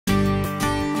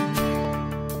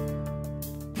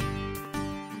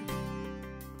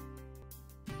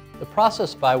The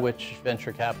process by which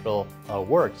venture capital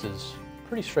works is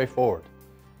pretty straightforward.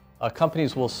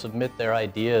 Companies will submit their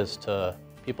ideas to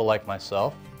people like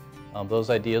myself.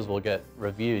 Those ideas will get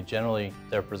reviewed. Generally,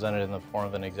 they're presented in the form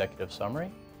of an executive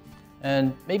summary.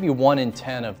 And maybe 1 in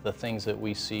 10 of the things that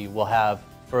we see we'll have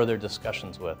further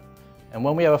discussions with. And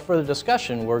when we have a further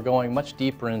discussion, we're going much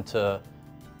deeper into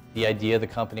the idea the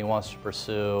company wants to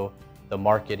pursue, the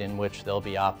market in which they'll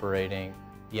be operating,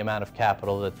 the amount of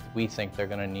capital that we think they're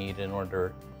going to need in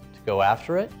order to go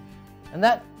after it. And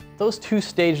those 2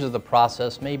 stages of the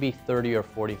process may be 30 or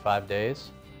 45 days,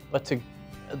 but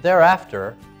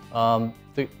thereafter,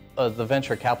 the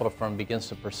venture capital firm begins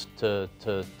to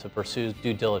pursue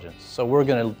due diligence. So we're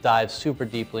going to dive super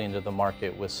deeply into the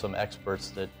market with some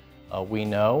experts that we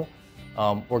know.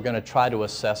 We're going to try to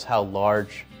assess how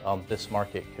large this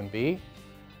market can be.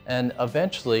 And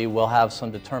eventually, we'll have some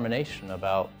determination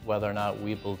about whether or not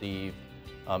we believe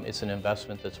it's an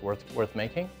investment that's worth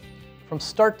making. From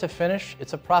start to finish,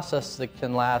 it's a process that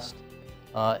can last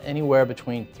anywhere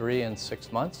between 3 and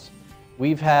 6 months.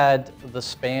 We've had the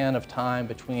span of time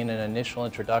between an initial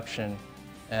introduction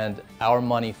and our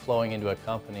money flowing into a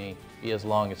company be as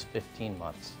long as 15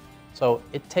 months. So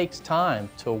it takes time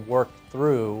to work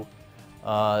through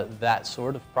that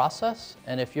sort of process.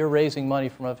 And if you're raising money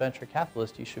from a venture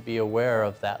capitalist, you should be aware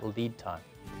of that lead time.